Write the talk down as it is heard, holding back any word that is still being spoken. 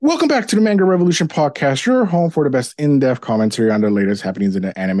Welcome back to the Manga Revolution podcast, your home for the best in-depth commentary on the latest happenings in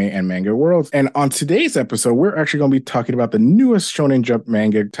the anime and manga worlds. And on today's episode, we're actually going to be talking about the newest Shonen Jump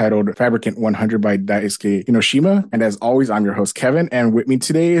manga titled Fabricant 100 by Daisuke Enoshima. And as always, I'm your host, Kevin. And with me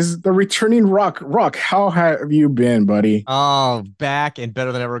today is the returning Rock. Rock, how have you been, buddy? Oh, back and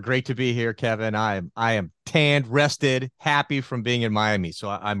better than ever. Great to be here, Kevin. I am tanned, rested, happy from being in Miami. So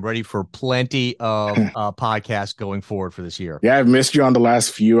I'm ready for plenty of podcasts going forward for this year. Yeah, I've missed you on the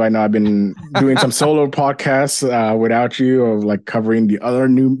last few. I know I've been doing some solo podcasts without you, of like covering the other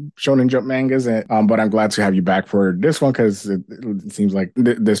new Shonen Jump mangas. But I'm glad to have you back for this one because it seems like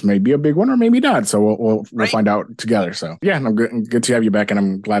this may be a big one or maybe not. So we'll find out together. So yeah, I'm good to have you back, and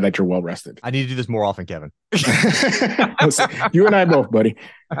I'm glad that you're well rested. I need to do this more often, Kevin. You and I both, buddy.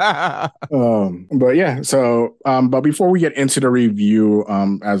 But yeah, so but before we get into the review,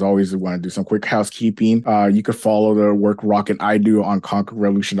 as always, we want to do some quick housekeeping. You could follow the work Rock and I do on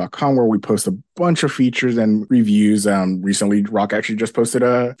conquerrevolution.com, where we post a bunch of features and reviews. Recently, Rock actually just posted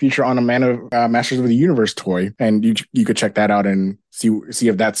a feature on a Masters of the Universe toy, and you could check that out and see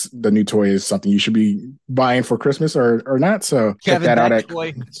if that's the new toy is something you should be buying for Christmas or not. So Kevin, check that out.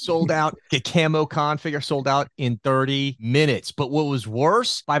 Toy sold out. The camo con figure sold out in 30 minutes. But what was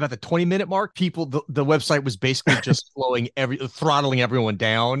worse, by about the 20-minute mark, the website was basically just throttling everyone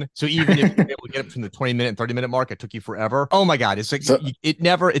down. So even if you were able to get up from the 20-minute and 30-minute mark, it took you forever. Oh my God. It's like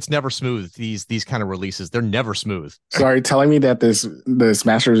it's never smooth. These kind of releases, they're never smooth. So are you telling me that this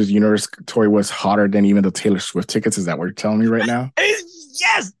Masters of the Universe toy was hotter than even the Taylor Swift tickets? Is that what you're telling me right now?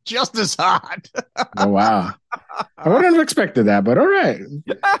 Yes, just as hot. Oh, wow. I wouldn't have expected that, but all right.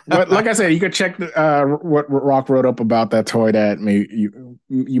 But like I said, you could check what Rock wrote up about that toy that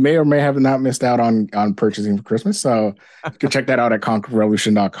you may or may have not missed out on purchasing for Christmas. So you can check that out at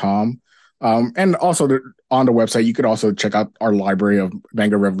conquerrevolution.com. And also on the website, you could also check out our library of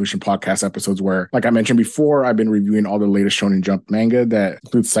Manga Revolution podcast episodes where, like I mentioned before, I've been reviewing all the latest Shonen Jump manga that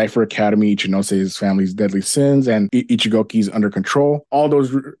includes Cypher Academy, Ichinose's Family's Deadly Sins, and Ichigoki's Under Control. All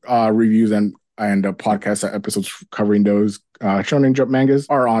those reviews and podcast episodes covering those Shonen Jump mangas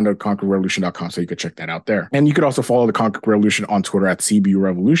are on the conquerrevolution.com, so you could check that out there. And you could also follow the Conquer Revolution on Twitter at CBU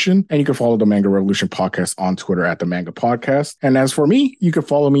Revolution, and you can follow the Manga Revolution podcast on Twitter at the Manga Podcast. And as for me, you can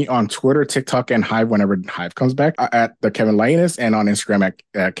follow me on Twitter, TikTok, and Hive whenever Hive comes back at the Kevin Lioness, and on Instagram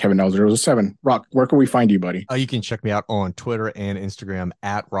at KevinL007. Rock, where can we find you, buddy? You can check me out on Twitter and Instagram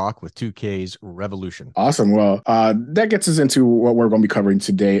at Rock with 2Ks Revolution. Awesome. Well, that gets us into what we're going to be covering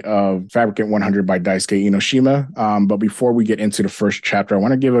today of Fabricant 100 by Daisuke Enoshima. But before we get into the first chapter, I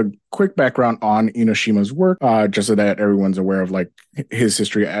want to give a quick background on Enoshima's work, just so that everyone's aware of like his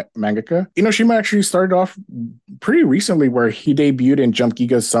history at mangaka. Enoshima actually started off pretty recently, where he debuted in Jump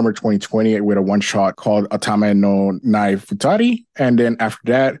Giga's summer 2020 with a one-shot called Atame no Nai Futari. And then after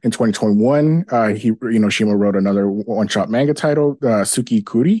that, in 2021, Enoshima wrote another one-shot manga titled Suki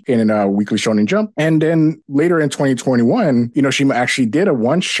Kuri in Weekly Shonen Jump. And then later in 2021, Enoshima actually did a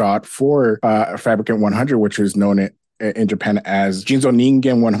one-shot for Fabricant 100, which was known in Japan as Jinzo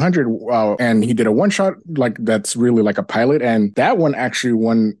Ningen 100. And he did a one-shot like that's really like a pilot. And that one actually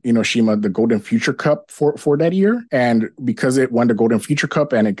won Enoshima the Golden Future Cup for that year. And because it won the Golden Future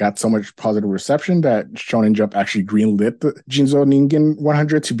Cup and it got so much positive reception, that Shonen Jump actually greenlit the Jinzo Ningen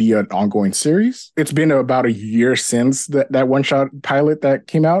 100 to be an ongoing series. It's been about a year since that one-shot pilot that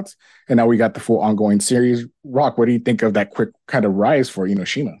came out. And now we got the full ongoing series. Rock, what do you think of that quick kind of rise for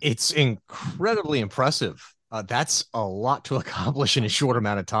Enoshima? It's incredibly impressive. That's a lot to accomplish in a short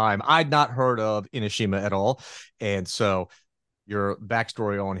amount of time. I'd not heard of Enoshima at all. And so your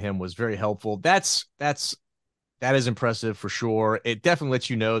backstory on him was very helpful. That is impressive for sure. It definitely lets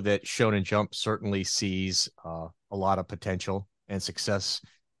you know that Shonen Jump certainly sees a lot of potential and success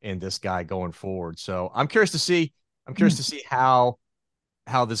in this guy going forward. So I'm curious to see how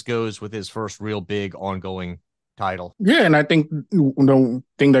this goes with his first real big ongoing title. Yeah, and I think the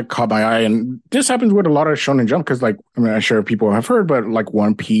thing that caught my eye, and this happens with a lot of Shonen Jump, because like, I mean, I'm sure people have heard, but like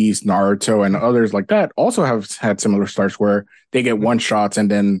One Piece, Naruto, and others like that also have had similar starts where they get one shots, and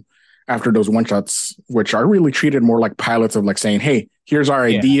then after those one shots, which are really treated more like pilots of like saying, hey, here's our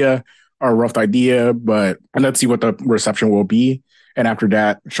idea, our rough idea, and let's see what the reception will be. And after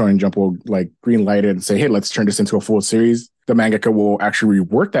that, Shonen Jump will like green light it and say, hey, let's turn this into a full series. The mangaka will actually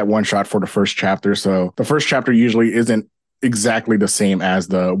rework that one shot for the first chapter. So the first chapter usually isn't exactly the same as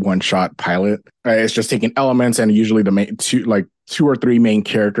the one shot pilot. It's just taking elements, and usually the main two or three main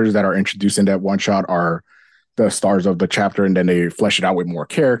characters that are introduced in that one shot are the stars of the chapter, and then they flesh it out with more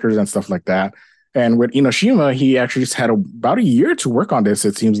characters and stuff like that. And with Enoshima, he actually just had about a year to work on this,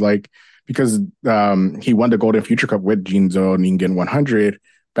 it seems like, because he won the Golden Future Cup with Jinzo Ningen 100,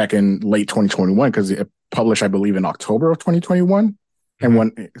 back in late 2021 because it published, I believe, in October of 2021. And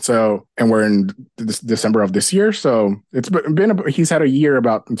we're in December of this year. So it's been, he's had a year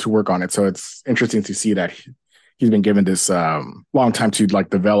about to work on it. So it's interesting to see that he's been given this long time to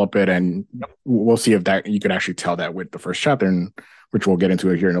like develop it. And we'll see if that you could actually tell that with the first chapter, and which we'll get into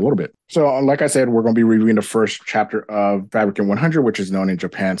it here in a little bit. So, like I said, we're going to be reviewing the first chapter of Fabricant 100, which is known in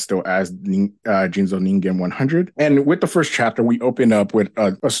Japan still as Jinzo Ningen 100. And with the first chapter, we open up with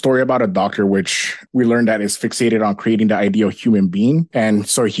a story about a doctor, which we learned that is fixated on creating the ideal human being. And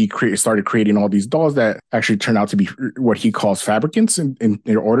so he started creating all these dolls that actually turn out to be what he calls fabricants in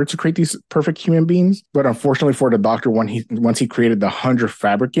order to create these perfect human beings. But unfortunately for the doctor, once he created the 100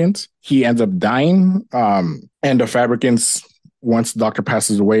 fabricants, he ends up dying. And the fabricants, once the doctor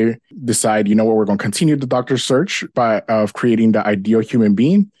passes away, decide, you know what, we're going to continue the doctor's search of creating the ideal human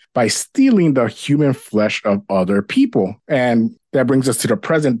being by stealing the human flesh of other people. And that brings us to the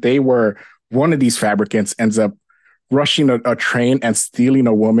present day, where one of these fabricants ends up rushing a train and stealing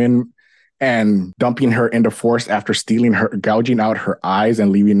a woman and dumping her in the forest after stealing her, gouging out her eyes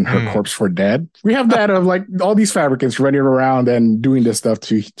and leaving her corpse for dead. We have that of like all these fabricants running around and doing this stuff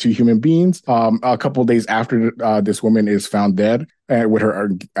to human beings. A couple of days after this woman is found dead with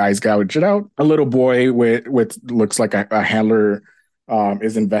her eyes gouged out, a little boy with looks like a handler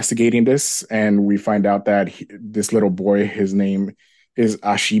is investigating this, and we find out that this little boy, his name is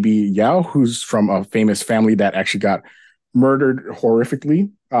Ashibi Yao, who's from a famous family that actually got murdered horrifically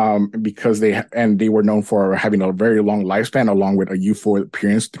because they were known for having a very long lifespan, along with a youthful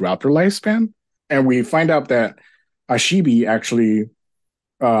appearance throughout their lifespan. And we find out that Ashibi actually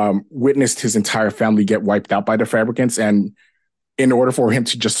witnessed his entire family get wiped out by the fabricants, and in order for him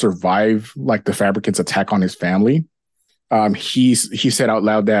to just survive like the fabricants' attack on his family, he said out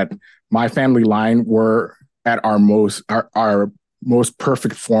loud that my family line were at our most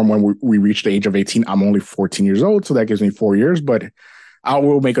perfect form when we reached the age of 18. I'm only 14 years old, so that gives me 4 years. But I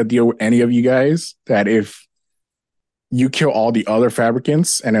will make a deal with any of you guys that if you kill all the other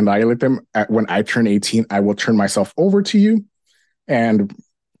fabricants and annihilate them when I turn 18, I will turn myself over to you. And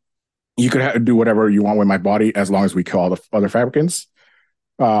you could do whatever you want with my body as long as we kill all the other fabricants.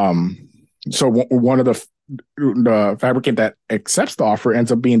 So one of the fabricant that accepts the offer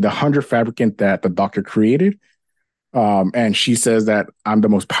ends up being the 100 fabricant that the doctor created. And she says that I'm the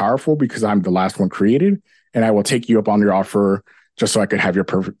most powerful because I'm the last one created, and I will take you up on your offer just so I could have your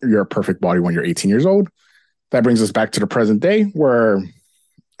perfect body when you're 18 years old. That brings us back to the present day, where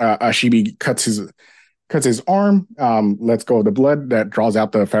Ashibi cuts his arm, lets go of the blood that draws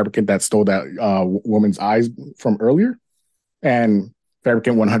out the fabricant that stole that woman's eyes from earlier, and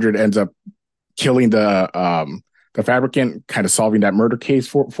Fabricant 100 ends up killing the fabricant, kind of solving that murder case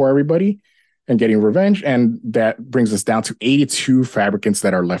for everybody and getting revenge. And that brings us down to 82 fabricants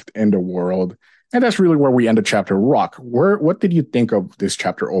that are left in the world. And that's really where we end the chapter. Rock, what did you think of this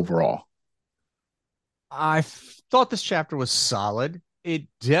chapter overall? I thought this chapter was solid. It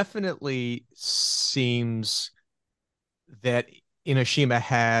definitely seems that Enoshima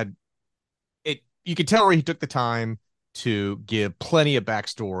had it. You could tell where he took the time to give plenty of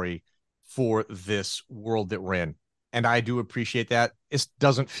backstory for this world that we're in. And I do appreciate that. It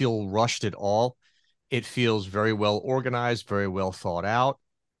doesn't feel rushed at all. It feels very well organized, very well thought out.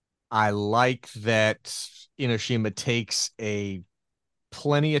 I like that Enoshima takes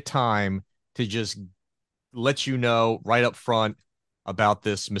plenty of time to just let you know right up front about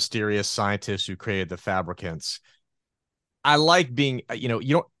this mysterious scientist who created the fabricants. I like being,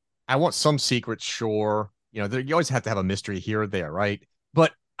 I want some secrets, sure. You always have to have a mystery here or there, right?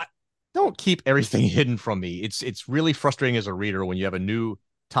 But don't keep everything hidden from me. It's really frustrating as a reader when you have a new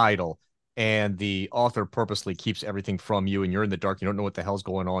title and the author purposely keeps everything from you and you're in the dark. You don't know what the hell's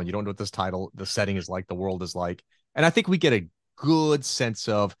going on. You don't know what this title, the setting is like, the world is like. And I think we get a good sense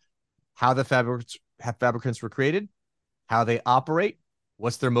of how the fabricants were created, how they operate,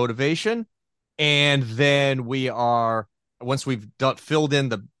 what's their motivation. And then once we've filled in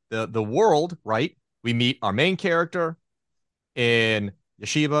the world, right, we meet our main character in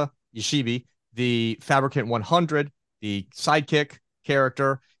Yashibi, the Fabricant 100, the sidekick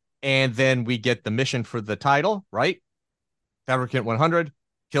character, and then we get the mission for the title, right? Fabricant 100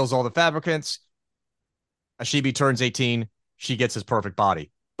 kills all the fabricants. Ashibi turns 18. She gets his perfect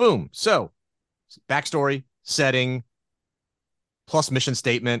body. Boom. So, backstory, setting, plus mission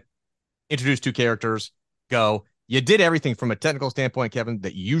statement, introduce two characters, go. You did everything from a technical standpoint, Kevin,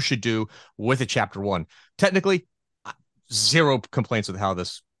 that you should do with a chapter one. Technically, zero complaints with how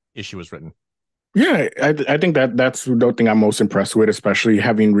this issue was written. Yeah, I think that that's the thing I'm most impressed with, especially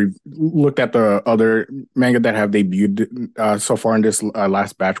having looked at the other manga that have debuted so far in this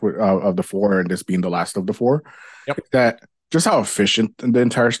last batch of the four, and this being the last of the four. Yep. That just how efficient the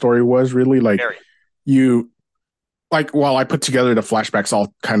entire story was. Really, like Very. you, like while I put together the flashbacks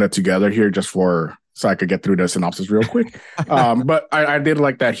all kind of together here, just for so I could get through the synopsis real quick. But I did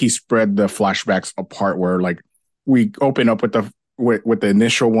like that he spread the flashbacks apart, where like we open up with the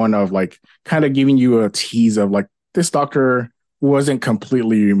initial one of like kind of giving you a tease of like this doctor wasn't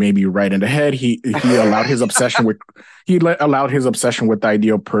completely maybe right in the head. He allowed his obsession with allowed his obsession with the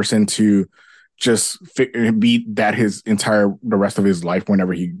ideal person to just be that his entire the rest of his life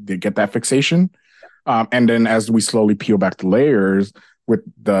whenever he did get that fixation. And then as we slowly peel back the layers with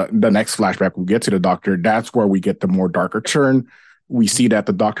the next flashback, we get to the doctor. That's where we get the more darker turn. We see that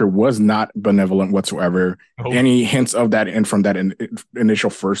the doctor was not benevolent whatsoever. Nope. Any hints of that and from that initial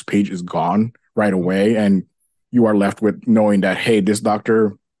first page is gone right away, and you are left with knowing that hey, this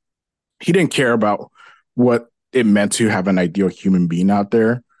doctor, he didn't care about what it meant to have an ideal human being out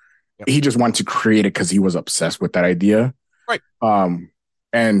there. Yep. He just wanted to create it because he was obsessed with that idea. Right.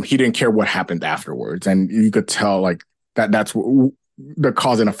 And he didn't care what happened afterwards. And you could tell like that's the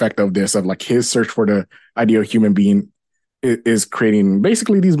cause and effect of this, of like his search for the ideal human being is creating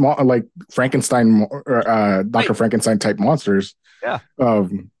basically these like Frankenstein, Dr. Right. Frankenstein type monsters Yeah.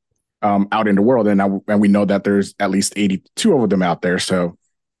 of out in the world. And we know that there's at least 82 of them out there. So,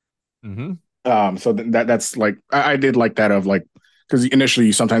 Mm-hmm. so that's like, I did like that of like, because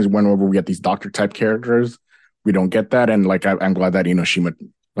initially sometimes whenever we get these doctor type characters, we don't get that. And like, I'm glad that Inoshima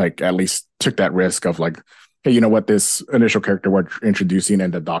like at least took that risk of like, hey, you know what, this initial character we're introducing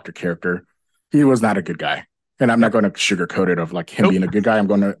and the doctor character, he was not a good guy. And I'm not going to sugarcoat it of like him Nope. being a good guy. I'm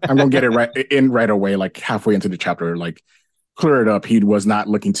going to get it right away, like halfway into the chapter, like clear it up. He was not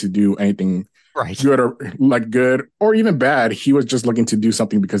looking to do anything Right. good or even bad. He was just looking to do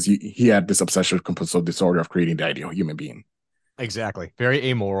something because he had this obsessive compulsive disorder of creating the ideal human being. Exactly. Very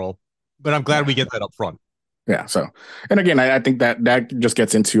amoral. But I'm glad Yeah. we get that up front. Yeah. So, and again, I think that just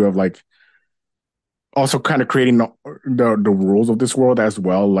gets into of like also kind of creating the rules of this world as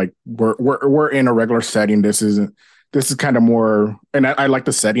well. Like we're in a regular setting. This is kind of more, and I like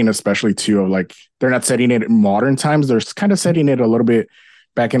the setting especially too of like they're not setting it in modern times. They're kind of setting it a little bit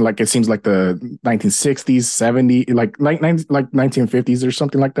back in like it seems like the 1960s, 70s, like 1950s or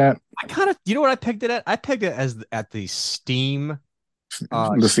something like that. I kind of, you know what I pegged it at? I pegged it as at the The Steam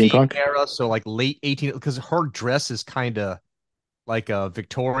steampunk. era, so like late 18, because her dress is kind of like a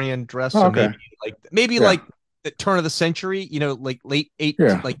Victorian dress, Oh, so okay. maybe Yeah. like the turn of the century, like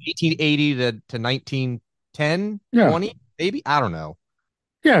Yeah. like 1880 to 1910, Yeah. 20, maybe. I don't know.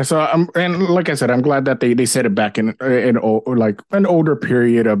 Yeah, so and like I said, I'm glad that they set it back in like an older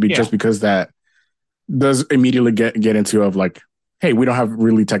period of Yeah. just because that does immediately get into of like, hey, we don't have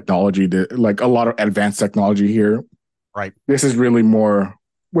really technology like a lot of advanced technology here. Right. This is really more.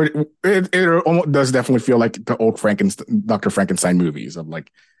 It almost does definitely feel like the old Frankenstein, Dr. Frankenstein movies of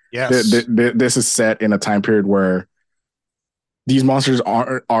like Yes. this is set in a time period where these monsters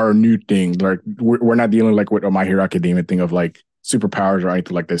are a new thing. Like we're not dealing like with a My Hero Academia thing of like superpowers or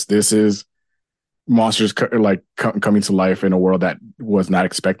anything like this. This is monsters coming to life in a world that was not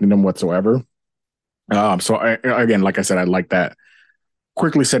expecting them whatsoever. So again, like I said, I like that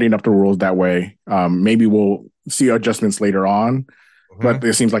quickly setting up the rules that way. Maybe we'll see adjustments later on, but Mhm.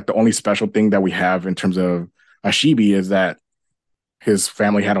 it seems like the only special thing that we have in terms of Ashibi is that his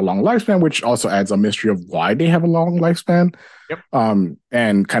family had a long lifespan, which also adds a mystery of why they have a long lifespan. Yep.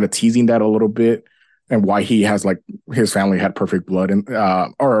 And kind of teasing that a little bit and why he has like his family had perfect blood and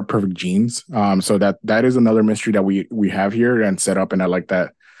or perfect genes. So that is another mystery that we have here and set up, and I like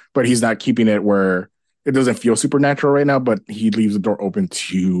that. But he's not keeping it where it doesn't feel supernatural right now, but he leaves the door open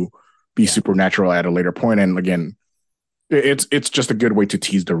to be Yeah. supernatural at a later point. And again, it's just a good way to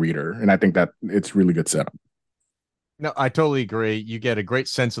tease the reader, and I think that it's really good setup. No, I totally agree. You get a great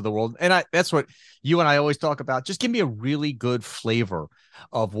sense of the world. And that's what you and I always talk about. Just give me a really good flavor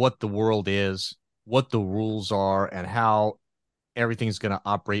of what the world is, what the rules are, and how everything's going to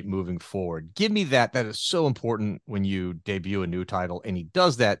operate moving forward. Give me that. That is so important when you debut a new title. And he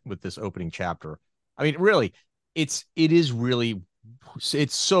does that with this opening chapter. I mean, really, it is really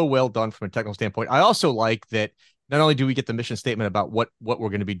it's so well done from a technical standpoint. I also like that not only do we get the mission statement about what we're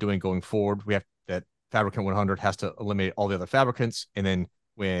going to be doing going forward, we have that Fabricant 100 has to eliminate all the other fabricants, and then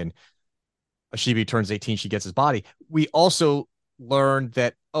when Ashibi turns 18, she gets his body. We also learned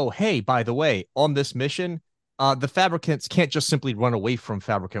that, oh, hey, by the way, on this mission, the fabricants can't just simply run away from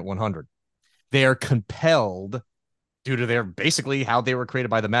Fabricant 100. They are compelled due to their basically how they were created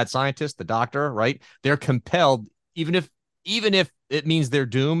by the mad scientist, the doctor, right? They're compelled, even if it means their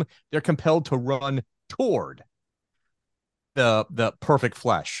doom, they're compelled to run toward the perfect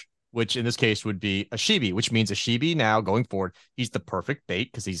flesh, which in this case would be a Shibi, which means a Shibi now going forward, he's the perfect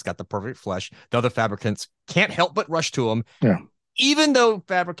bait because he's got the perfect flesh. The other fabricants can't help but rush to him. Yeah. Even though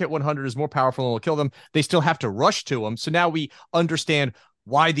Fabricant 100 is more powerful and will kill them, they still have to rush to him. So now we understand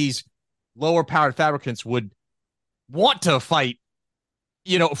why these lower powered fabricants would want to fight,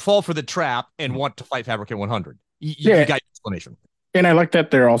 fall for the trap and want to fight Fabricant 100. You got your explanation. And I like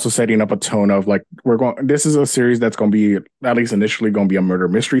that they're also setting up a tone of like, this is a series that's going to be, at least initially, going to be a murder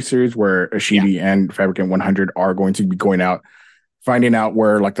mystery series where Ashibi and Fabricant 100 are going to be going out, finding out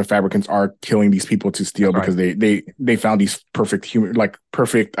where like the fabricants are killing these people to steal because they found these perfect human, like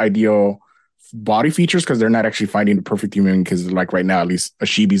perfect ideal body features, because they're not actually finding the perfect human, because like right now, at least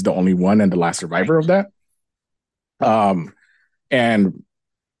Ashibi's the only one and the last survivor of that. And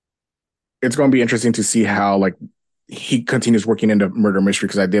it's going to be interesting to see how like he continues working into murder mystery,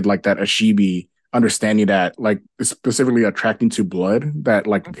 because I did like that Ashibi understanding that like specifically attracting to blood, that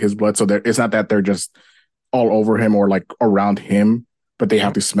like his blood. So it's not that they're just all over him or like around him, but they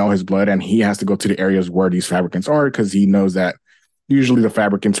have to smell his blood, and he has to go to the areas where these fabricants are, because he knows that usually the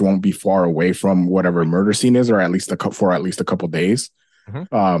fabricants won't be far away from whatever murder scene is, or at least for at least a couple days.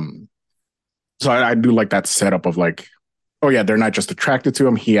 So I do like that setup of like, oh yeah, they're not just attracted to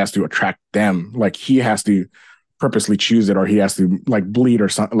him, he has to attract them. Like he has to purposely choose it, or he has to like bleed or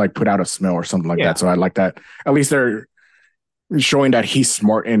something, like put out a smell or something like that. So I like that. At least they're showing that he's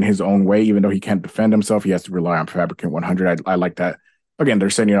smart in his own way, even though he can't defend himself. He has to rely on Fabricant 100. I like that. Again, they're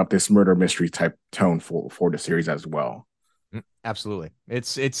setting up this murder mystery type tone for the series as well. Absolutely.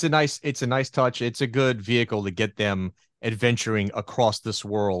 It's a nice touch. It's a good vehicle to get them adventuring across this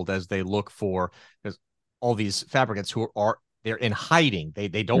world as they look for all these fabricants who they're in hiding.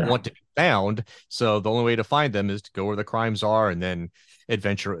 They don't want to be found. So the only way to find them is to go where the crimes are, and then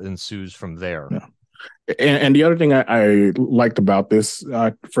adventure ensues from there. Yeah. And the other thing I liked about this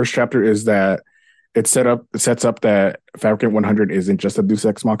first chapter is that it sets up that Fabricant 100 isn't just a Deus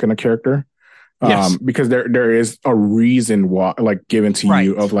Ex Machina character. Because there is a reason why, like, given to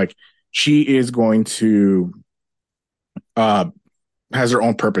you of like, she is going to has her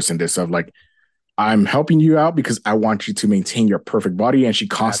own purpose in this, of like, I'm helping you out because I want you to maintain your perfect body. And she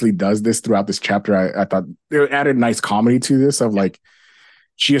constantly does this throughout this chapter. I thought it added nice comedy to this, of like,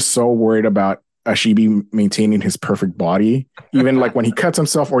 she is so worried about Ashibi maintaining his perfect body. Even like when he cuts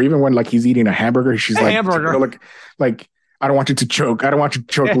himself, or even when like he's eating a hamburger, she's like, like, I don't want you to choke. I don't want you to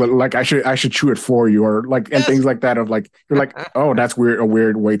choke. Like I should chew it for you, or like, and things like that, of like, you're like, oh, that's weird. A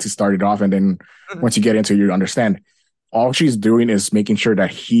weird way to start it off. And then once you get into it, you understand all she's doing is making sure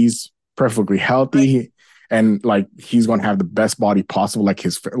that he's perfectly healthy, and like he's going to have the best body possible, like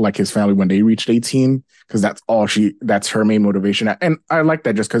his family when they reached 18, because that's her main motivation. And I like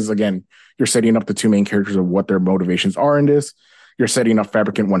that, just because again, you're setting up the two main characters of what their motivations are in this. You're setting up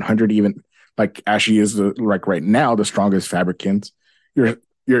Fabricant 100, even like as she is like right now the strongest fabricant.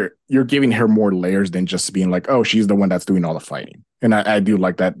 You're giving her more layers than just being like, oh, she's the one that's doing all the fighting. And I do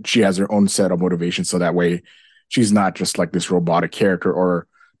like that she has her own set of motivations, so that way she's not just like this robotic character or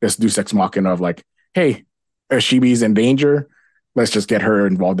this Deus Ex Machina of like, hey, Ashibi's in danger, let's just get her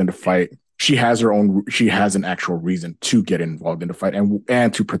involved in the fight. She has an actual reason to get involved in the fight,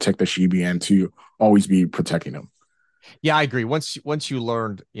 and to protect Ashibi, and to always be protecting him. Yeah, I agree. Once you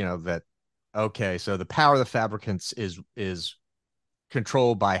learned, that, okay, so the power of the fabricants is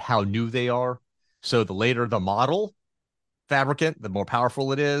controlled by how new they are. So the later the model fabricant, the more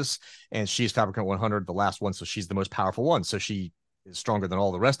powerful it is. And she's Fabricant 100, the last one, so she's the most powerful one. So she is stronger than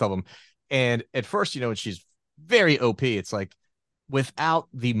all the rest of them. And at first, and she's very OP. It's like, without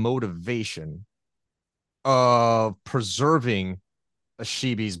the motivation of preserving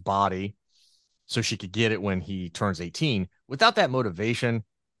Ashibi's body so she could get it when he turns 18, without that motivation,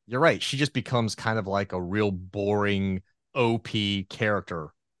 you're right, she just becomes kind of like a real boring OP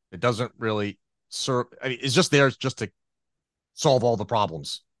character. It doesn't really serve. I mean, it's just there just to solve all the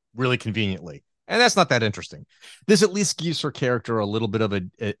problems really conveniently. And that's not that interesting. This at least gives her character a little bit of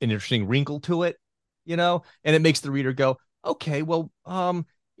an interesting wrinkle to it, and it makes the reader go, okay, well,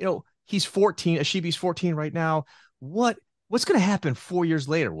 he's 14, Ashibi's 14 right now. What's going to happen 4 years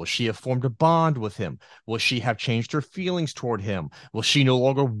later? Will she have formed a bond with him? Will she have changed her feelings toward him? Will she no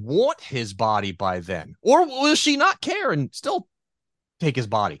longer want his body by then? Or will she not care and still take his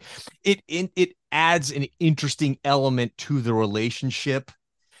body? It adds an interesting element to the relationship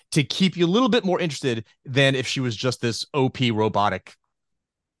to keep you a little bit more interested than if she was just this OP robotic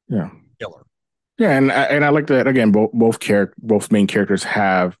killer. Yeah, and I like that again. Both main characters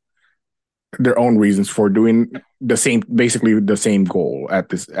have their own reasons for doing the same, basically the same goal at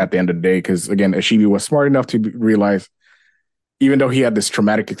the end of the day. Because again, Ashibi was smart enough to realize, even though he had this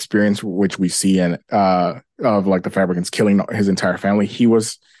traumatic experience, which we see in of like the Fabricants killing his entire family, he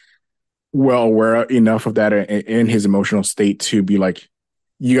was well aware enough of that in his emotional state to be like,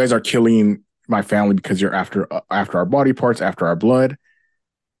 "You guys are killing my family because you're after our body parts, after our blood.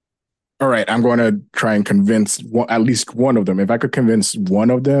 All right, I'm going to try and convince at least one of them. If I could convince one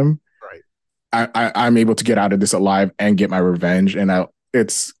of them, Right. I'm able to get out of this alive and get my revenge." And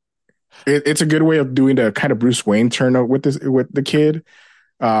it's a good way of doing the kind of Bruce Wayne turn up with the kid,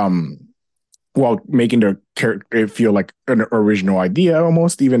 um, while making the character it feel like an original idea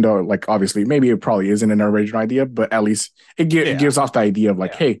almost, even though like obviously maybe it probably isn't an original idea, but at least it gives off the idea of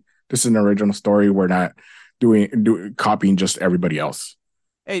like, hey, this is an original story. We're not copying just everybody else.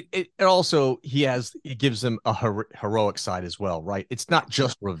 It also he gives them a heroic side as well, right? It's not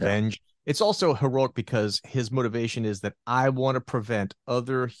just Yeah. revenge. It's also heroic because his motivation is that I want to prevent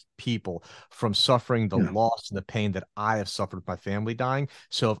other people from suffering the Yeah. loss and the pain that I have suffered with my family dying.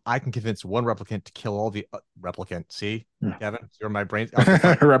 So if I can convince one replicant to kill all the replicant, see, Yeah. Kevin, you're my brain. I was going to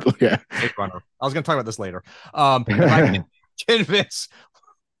talk Replica. Blade Runner. I was going to talk about this later. If I can convince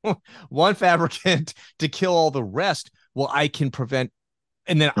one fabricant to kill all the rest, well, I can prevent,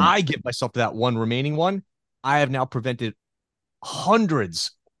 and then I give myself to that one remaining one. I have now prevented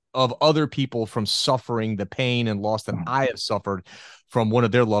hundreds of other people from suffering the pain and loss that I have suffered from one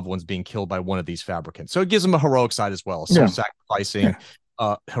of their loved ones being killed by one of these fabricants. So it gives them a heroic side as well, a Yeah. self-sacrificing,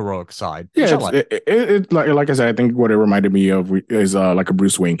 heroic side. Yeah, like I said, I think what it reminded me of is like a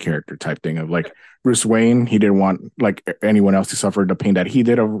Bruce Wayne character type thing of like Bruce Wayne. He didn't want like anyone else to suffer the pain that he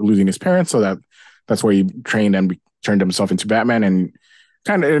did of losing his parents, so that's why he trained and turned himself into Batman. And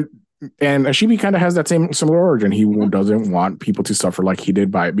kind of, and Ashibi kind of has that similar origin. He doesn't want people to suffer like he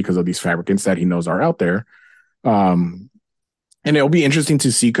did because of these fabricants that he knows are out there. Um, and it'll be interesting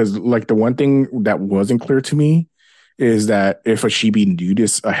to see because like the one thing that wasn't clear to me is that if Ashibi knew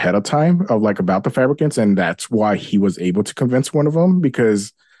this ahead of time of like about the fabricants, and that's why he was able to convince one of them,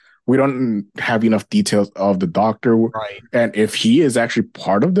 because we don't have enough details of the doctor, Right. and if he is actually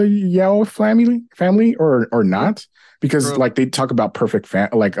part of the Yao family or not, because True. like they talk about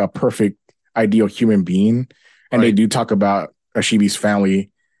like a perfect ideal human being, and they Right. do talk about Ashibi's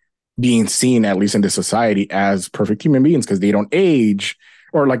family being seen, at least in this society, as perfect human beings because they don't age,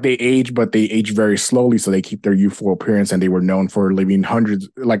 or like they age, but they age very slowly, so they keep their youthful appearance, and they were known for living hundreds,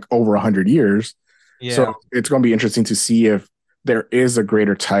 like over 100 years. Yeah. So it's going to be interesting to see if there is a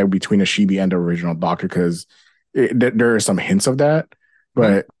greater tie between Ashibi and the original Doctor, because there are some hints of that,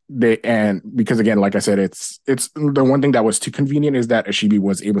 Mm-hmm. but because again, like I said, it's the one thing that was too convenient is that Ashibi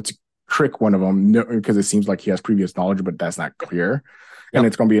was able to trick one of them because it seems like he has previous knowledge, but that's not clear. And Yep.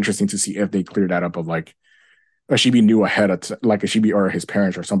 it's going to be interesting to see if they clear that up of like Ashibi knew ahead of like Ashibi or his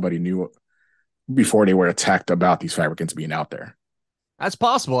parents or somebody knew before they were attacked about these fabricants being out there. That's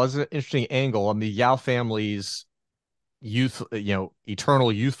possible. That's an interesting angle. I mean, the Yao family's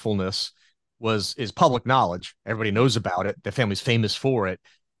eternal youthfulness is public knowledge. Everybody knows about it. The family's famous for it.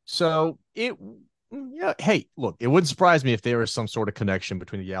 So yeah. Hey, look, it wouldn't surprise me if there is some sort of connection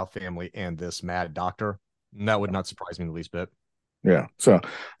between the Yao family and this Mad Doctor. And that would not surprise me in the least bit. Yeah. So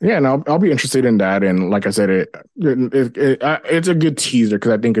yeah, and I'll be interested in that. And like I said, it's a good teaser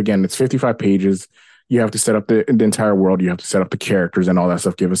because I think again it's 55 pages. You have to set up the entire world. You have to set up the characters and all that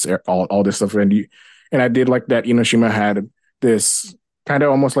stuff. Give us all this stuff, and I did like that. Enoshima had this kind of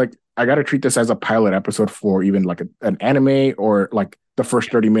almost like I got to treat this as a pilot episode for even like an anime or like the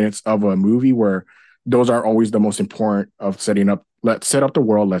first 30 minutes of a movie where those are always the most important of setting up. Let's set up the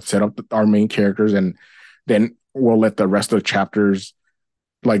world. Let's set up our main characters, and then we'll let the rest of the chapters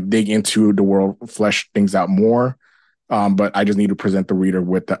like dig into the world, flesh things out more. But I just need to present the reader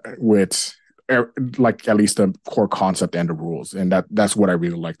with like at least the core concept and the rules, and that's what I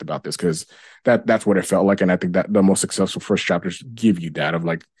really liked about this because that's what it felt like, and I think that the most successful first chapters give you that of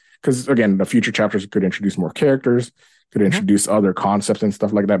like because again the future chapters could introduce more characters, could introduce other concepts and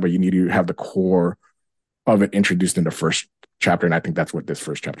stuff like that, but you need to have the core of it introduced in the first chapter, and I think that's what this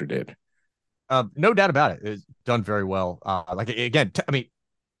first chapter did. No doubt about it. It's done very well. Like again, I mean,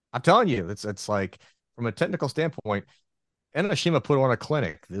 I'm telling you, it's like from a technical standpoint, Enoshima put on a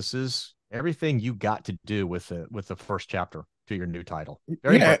clinic. This is everything you got to do with the first chapter to your new title.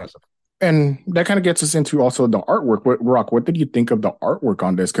 Very impressive. And that kind of gets us into also the artwork. What did you think of the artwork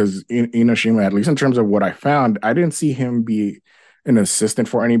on this? Because Enoshima, at least in terms of what I found, I didn't see him be an assistant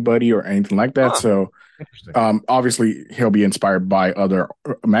for anybody or anything like that. Huh. So Interesting. Obviously, he'll be inspired by other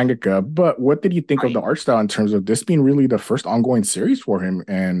mangaka, but what did you think of Right. the art style in terms of this being really the first ongoing series for him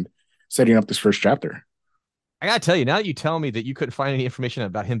and setting up this first chapter? I gotta tell you, now that you tell me that you couldn't find any information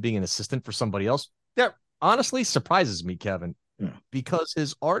about him being an assistant for somebody else, that honestly surprises me, Kevin, Yeah. because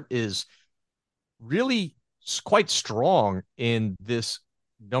his art is really quite strong in this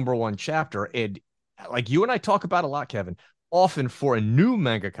number one chapter. And like you and I talk about a lot, Kevin, often for a new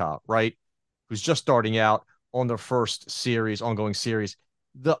mangaka, right, who's just starting out on their first series, ongoing series,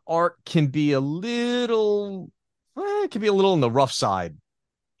 the art can be a little, it can be a little on the rough side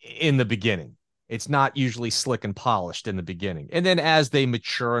in the beginning. It's not usually slick and polished in the beginning. And then as they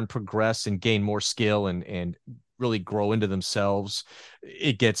mature and progress and gain more skill and really grow into themselves,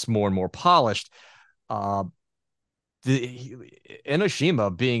 it gets more and more polished. Uh, the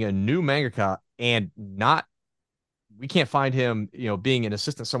Enoshima being a new mangaka and not, we can't find him, being an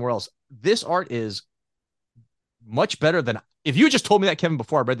assistant somewhere else. This art is much better than, if you just told me that, Kevin,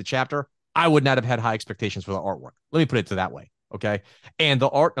 before I read the chapter, I would not have had high expectations for the artwork. Let me put it to that way. Okay. And the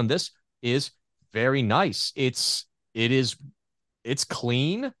art on this is very nice. It is it's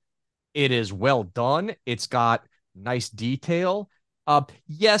clean. It is well done. It's got nice detail.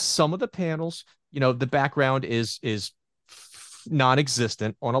 Yes, some of the panels, the background is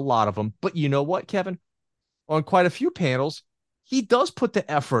non-existent on a lot of them. But you know what, Kevin? On quite a few panels, he does put the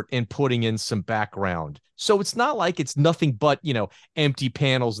effort in putting in some background. So it's not like it's nothing but, empty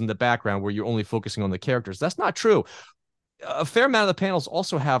panels in the background where you're only focusing on the characters. That's not true. A fair amount of the panels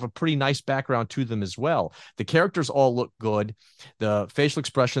also have a pretty nice background to them as well. The characters all look good. The facial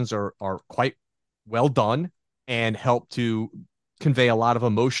expressions are quite well done and help to convey a lot of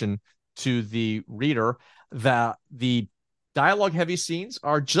emotion to the reader. The dialogue heavy scenes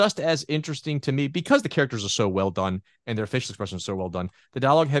are just as interesting to me because the characters are so well done and their facial expressions are so well done. The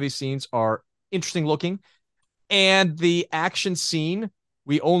dialogue heavy scenes are interesting looking, and the action scene,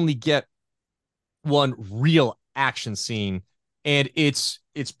 we only get one real action scene, and it's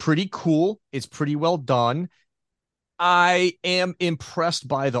pretty cool. It's pretty well done. I am impressed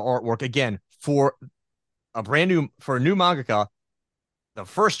by the artwork again for a new mangaka. The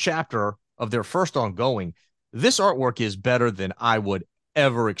first chapter of their first ongoing, this artwork is better than I would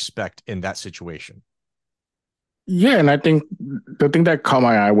ever expect in that situation. Yeah, and I think the thing that caught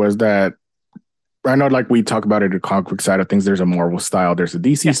my eye was that I know, like we talk about it, the comic book side of things. There's a Marvel style, there's a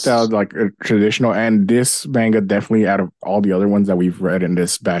DC style, Yes. like a traditional, and this manga definitely, out of all the other ones that we've read in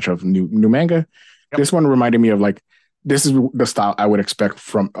this batch of new manga, Yep. this one reminded me of like this is the style I would expect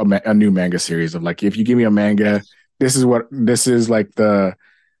from a new manga series. Of like, if you give me a manga, Yes. this is like the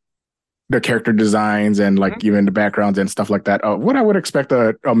character designs and like Mm-hmm. even the backgrounds and stuff like that. What I would expect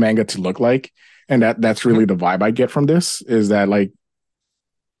a manga to look like, and that's Mm-hmm. really the vibe I get from this. Is that like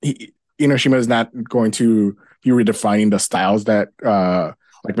Inoshima is not going to be redefining the styles that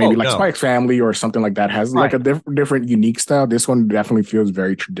like maybe Oh like no. Spike's Family or something like that has like Right. a different unique style. This one definitely feels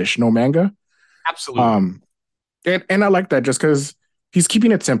very traditional manga. Absolutely. Um and I like that just because he's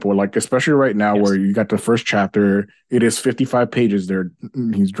keeping it simple, like especially right now where Yes. you got the first chapter, it is 55 pages there.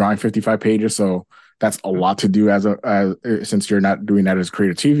 He's drawing 55 pages, so that's a Mm-hmm. lot to do as since you're not doing that as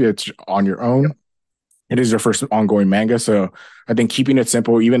creative, it's on your Yep. own. It is your first ongoing manga, so I think keeping it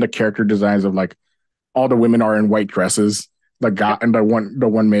simple, even the character designs of like all the women are in white dresses. The guy Yep. and the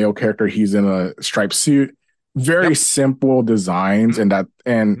one male character, he's in a striped suit. Very Yep. simple designs, Mm-hmm.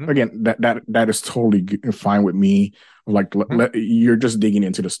 and Mm-hmm. again, that is totally fine with me. Like, Mm-hmm. you're just digging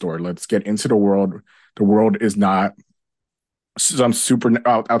into the story. Let's get into the world. The world is not some super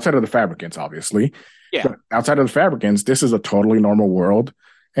outside of the fabricants, obviously, Yeah. but outside of the fabricants, this is a totally normal world,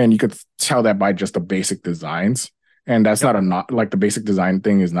 and you could tell that by just the basic designs. And that's Yep. not a knock. Like the basic design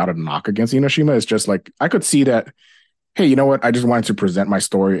thing is not a knock against Inoshima. It's just like I could see that. Hey, you know what? I just wanted to present my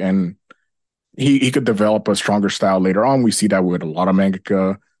story, and he could develop a stronger style later on. We see that with a lot of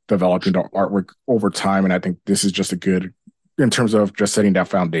mangaka developing the artwork over time, and I think this is just a good in terms of just setting that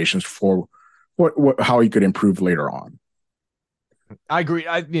foundations for what how he could improve later on. I agree.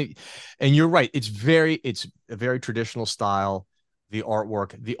 And you're right. It's a very traditional style. The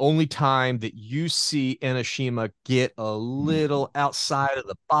artwork. The only time that you see Enoshima get a little outside of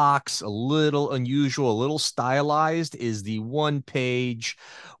the box, a little unusual, a little stylized, is the one page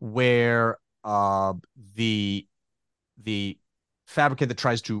where the the fabricant that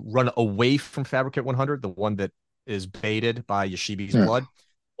tries to run away from Fabricant 100, the one that is baited by Yoshibi's Yeah, blood,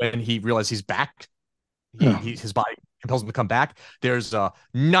 when he realizes he's back, yeah, his body compels him to come back. There's a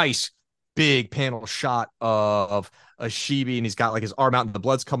nice big panel shot of a Shibi, and he's got like his arm out, and the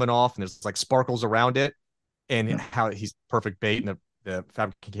blood's coming off, and there's like sparkles around it, and yeah. how he's perfect bait. And the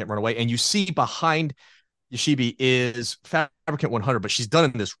Fabricant can't run away, and you see behind Yoshibi is Fabricant 100, but she's done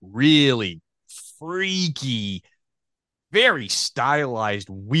in this really freaky, very stylized,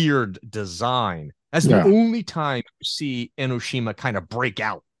 weird design. That's the Yeah. only time you see Enoshima kind of break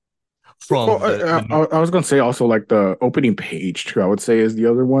out from Well, I was going to say also like the opening page too. I would say is the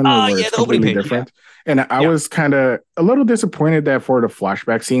other one where yeah, it's the opening completely page, yeah, different. And I yeah, was kind of a little disappointed that for the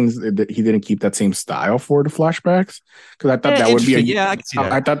flashback scenes that he didn't keep that same style for the flashbacks because I thought yeah, that would be interesting. Yeah, I can see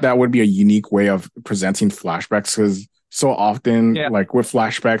that. I thought that would be a unique way of presenting flashbacks because so often Yeah, like with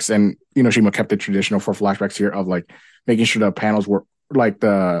flashbacks and Shima kept it traditional for flashbacks here of like making sure the panels were like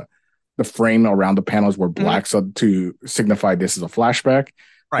the frame around the panels were mm-hmm. black so to signify this is a flashback.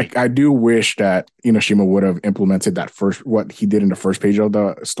 Right. I do wish that Inoshima would have implemented that first what he did in the first page of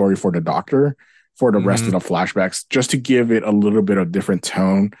the story for the doctor for the rest Mm-hmm. of the flashbacks, just to give it a little bit of different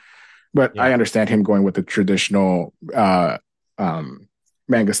tone. But I Yeah. understand him going with the traditional um,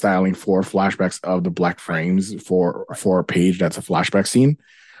 manga styling for flashbacks of the black Right. frames Right. for a page that's a flashback scene.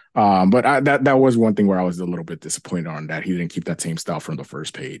 But that was one thing where I was a little bit disappointed on that he didn't keep that same style from the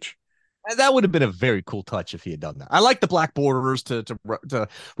first page. That would have been a very cool touch if he had done that. I like the black borders to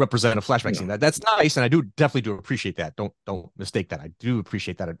represent a flashback scene. Yeah. That's nice, and I do definitely do appreciate that. Don't mistake that. I do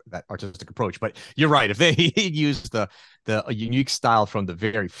appreciate that artistic approach. But you're right. If they used the unique style from the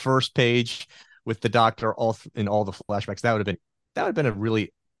very first page with the Doctor in all the flashbacks, that would have been a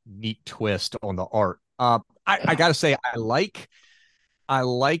really neat twist on the art. I gotta say I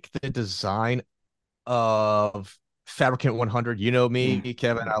like the design of Fabricant 100. You know me,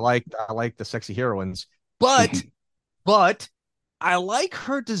 Kevin. I like the sexy heroines, but but I like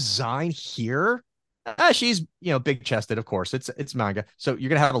her design here. She's big chested, of course. It's manga, so you're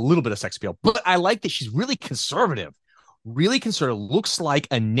gonna have a little bit of sex appeal. But I like that she's really conservative. Really conservative. Looks like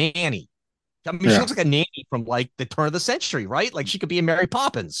a nanny. I mean, she Yeah. looks like a nanny from like the turn of the century, right? Like she could be a Mary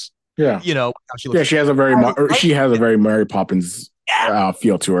Poppins. Yeah. How she looks. Yeah, I like she has a it. very Mary Poppins Yeah,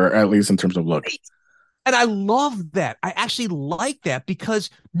 feel to her, at least in terms of look. right. And I love that. I actually like that because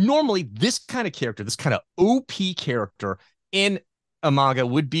normally this kind of character, this kind of OP character in a manga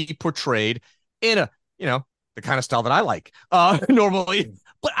would be portrayed in the kind of style that I like normally.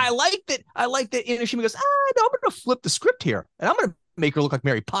 But I like that Inoshima goes, no, I'm going to flip the script here and I'm going to make her look like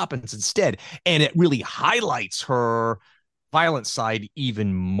Mary Poppins instead. And it really highlights her violent side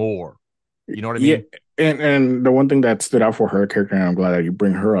even more. You know what I Yeah, mean? and the one thing that stood out for her character, and I'm glad that you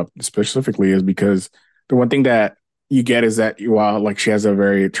bring her up specifically, is because the one thing that you get is that while like she has a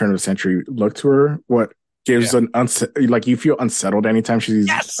very turn of the century look to her, what gives Yeah. like you feel unsettled anytime she's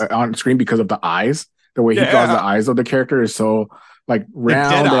Yes. on screen because of the eyes. The way he draws the Yeah. eyes of the character is so like The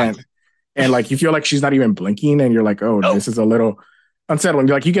dead round eye. and like you feel like she's not even blinking, and you're like, oh, Oh, this is a little unsettling.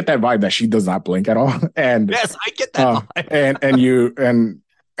 Like you get that vibe that she does not blink at all, and yes, I get that uh, vibe. and you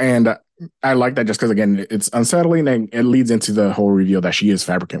and I like that just because again it's unsettling and it leads into the whole reveal that she is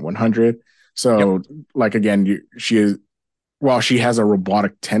Fabricant 100. Yep. So like again, she is while she has a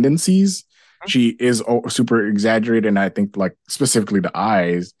robotic tendencies, she is super exaggerated, and I think like specifically the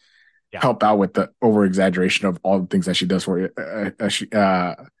eyes Yeah. help out with the over exaggeration of all the things that she does for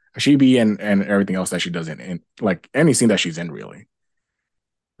Ashibi and everything else that she does in like any scene that she's in really.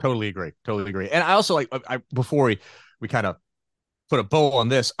 Totally agree. Totally agree. And I also like before we kind of put a bow on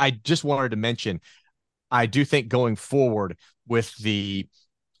this, I just wanted to mention I do think going forward with the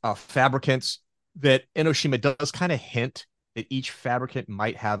fabricants that Enoshima does kind of hint that each fabricant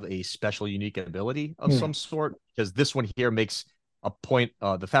might have a special unique ability of Hmm. some sort because this one here makes a point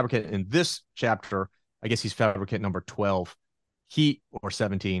the fabricant in this chapter, I guess he's fabricant number 12, he or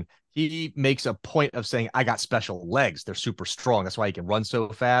 17, he makes a point of saying I got special legs, they're super strong, that's why he can run so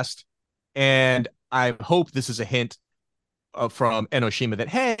fast. And I hope this is a hint from Enoshima that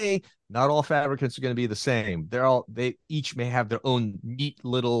hey, not all fabricants are going to be the same. They each may have their own neat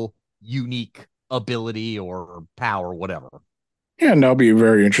little unique ability or power, or whatever. Yeah, and that'll be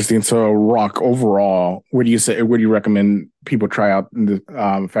very interesting. So, Rock, overall, what do you say? Would you recommend people try out the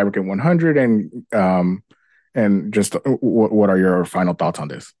Fabricant 100 and just what are your final thoughts on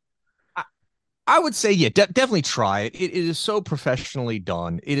this? I, I would say, yeah, definitely try it. It is so professionally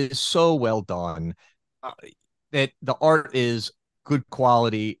done. It is so well done uh, that the art is good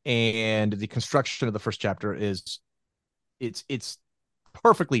quality, and the construction of the first chapter is it's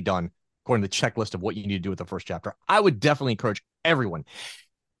perfectly done according to the checklist of what you need to do with the first chapter. I would definitely encourage everyone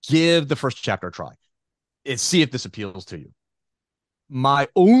give the first chapter a try and see if this appeals to you. My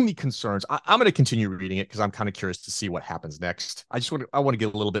only concerns, I'm going to continue reading it because I'm kind of curious to see what happens next. I want to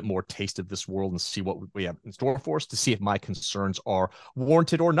get a little bit more taste of this world and see what we have in store for us to see if my concerns are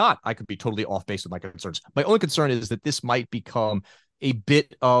warranted or not. I could be totally off base with my concerns. My only concern is that this might become a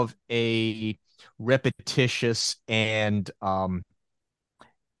bit of a repetitious and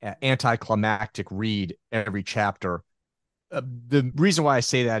anticlimactic read every chapter. The reason why I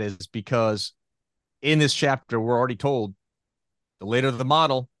say that is because in this chapter, we're already told the later the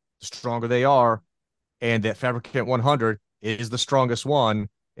model, the stronger they are, and that Fabricant 100 is the strongest one,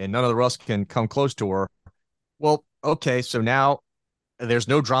 and none of the rest can come close to her. Well, okay, so now there's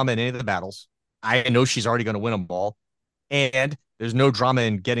no drama in any of the battles. I know she's already going to win them all. And there's no drama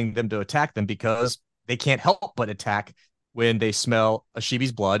in getting them to attack them because they can't help but attack when they smell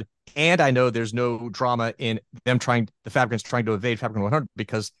Ashibi's blood. And I know there's no drama in them the Fabricants trying to evade Fabricant 100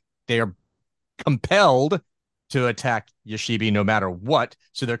 because they are compelled to attack Yashibi no matter what.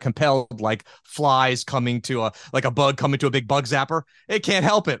 So they're compelled like flies coming to like a bug coming to a big bug zapper. It can't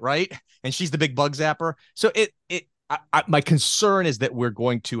help it, right? And she's the big bug zapper. So my concern is that we're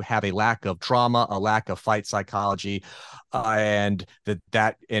going to have a lack of drama, a lack of fight psychology, and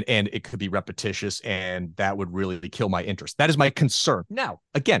that it could be repetitious, and that would really kill my interest. That is my concern. Now,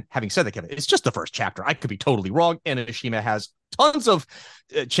 again, having said that, Kevin, it's just the first chapter. I could be totally wrong, and Enoshima has tons of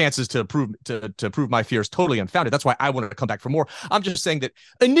chances to prove my fears totally unfounded. That's why I wanted to come back for more. I'm just saying that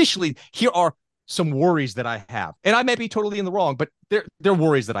initially here are some worries that I have, and I may be totally in the wrong, but they're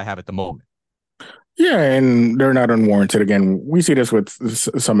worries that I have at the moment. Yeah, and they're not unwarranted. Again, we see this with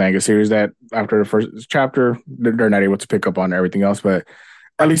some manga series that after the first chapter, they're not able to pick up on everything else. But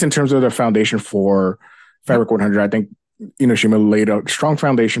at least in terms of the foundation for Fabric 100, I think Enoshima laid a strong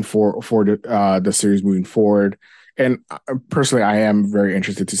foundation for the series moving forward. And personally, I am very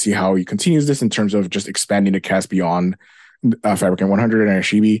interested to see how he continues this in terms of just expanding the cast beyond Fabricant 100 and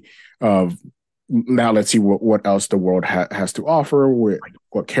Ashibi. Now let's see what else the world has to offer.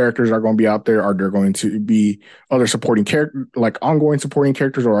 What characters are going to be out there? Are there going to be other supporting character, like ongoing supporting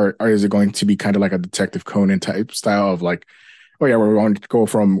characters, or is it going to be kind of like a Detective Conan type style of like, oh yeah, we're going to go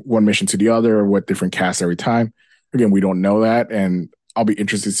from one mission to the other with different casts every time? Again, we don't know that, and I'll be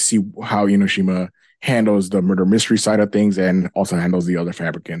interested to see how Enoshima handles the murder mystery side of things and also handles the other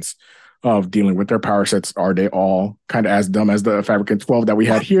Fabricants of dealing with their power sets. Are they all kind of as dumb as the Fabricant 12 that we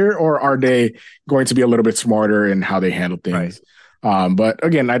had here, or are they going to be a little bit smarter in how they handle things? Right. But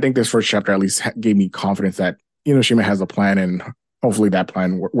again, I think this first chapter at least gave me confidence that Enoshima has a plan, and hopefully that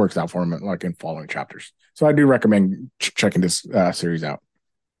plan works out for him like in following chapters. So I do recommend checking this series out.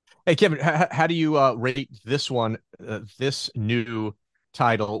 Hey, Kevin, how do you rate this one, this new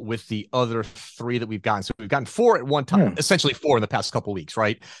title with the other three that we've gotten? So we've gotten four at one time, essentially four in the past couple of weeks,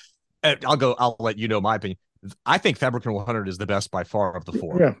 right? I'll let you know my opinion. I think Fabricant 100 is the best by far of the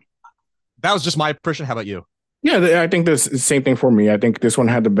four. Yeah. That was just my impression. How about you? Yeah, I think this is the same thing for me. I think this one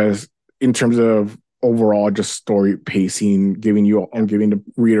had the best in terms of overall just story pacing, giving the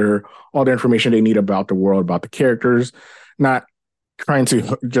reader all the information they need about the world, about the characters, not trying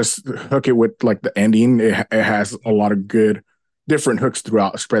to just hook it with like the ending. It has a lot of good different hooks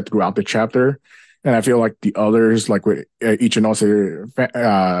spread throughout the chapter. And I feel like the others, like with Ichinose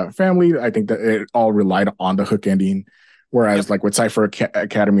family, I think that it all relied on the hook ending. Whereas like with Cypher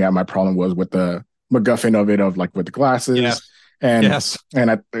Academy, my problem was with the MacGuffin of it, of like with the glasses, and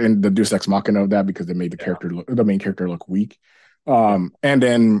the Deus Ex Machina of that, because they made the main character look weak. And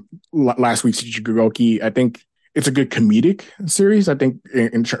then last week's Ichigoki, I think it's a good comedic series. I think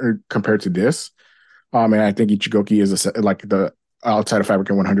compared to this, and I think Ichigoki is like the outside of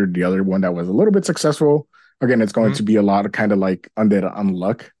Fabricant 100, the other one that was a little bit successful. Again, it's going to be a lot of kind of like undead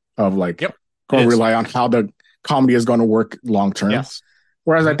unluck of like going to rely on how the comedy is going to work long term. Yes.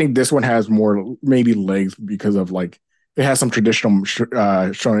 Whereas I think this one has more maybe legs because of like it has some traditional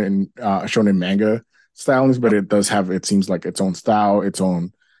shonen manga stylings, but it does have, it seems like, its own style, its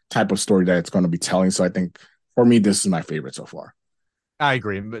own type of story that it's going to be telling. So I think for me, this is my favorite so far. I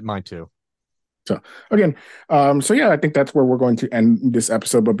agree, but mine too. So again, I think that's where we're going to end this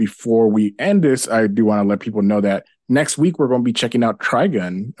episode. But before we end this, I do want to let people know that next week we're going to be checking out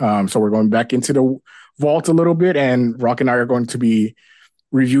Trigun. So we're going back into the vault a little bit, and Rock and I are going to be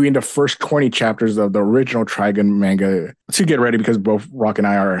reviewing the first 20 chapters of the original Trigun manga to get ready, because both Rock and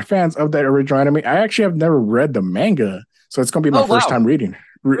I are fans of that original anime. I actually have never read the manga, so it's going to be my first time reading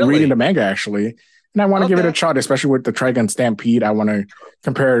the manga actually. And I want to give it a shot, especially with the Trigun Stampede. I want to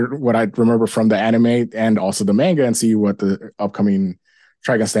compare what I remember from the anime and also the manga and see what the upcoming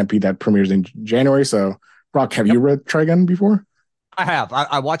Trigun Stampede that premieres in January. So, Brock, have you read Trigun before? I have.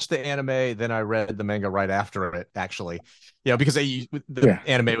 I watched the anime, then I read the manga right after it, actually. Yeah, because the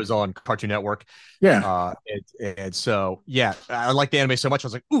anime was on Cartoon Network. Yeah. And so, I liked the anime so much. I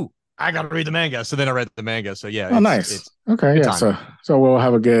was like, ooh, I got to read the manga. So then I read the manga. So yeah. Oh, nice. Okay. Yeah. So we'll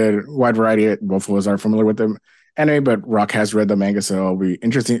have a good wide variety. Both of us are familiar with them. anime, but Rock has read the manga, so it'll be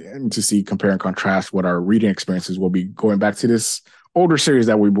interesting to see, compare and contrast what our reading experiences will be going back to this older series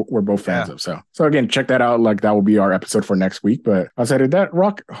that we're both fans of. So again, check that out. Like, that will be our episode for next week. But outside of that,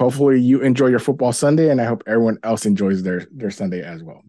 Rock, hopefully you enjoy your football Sunday, and I hope everyone else enjoys their Sunday as well.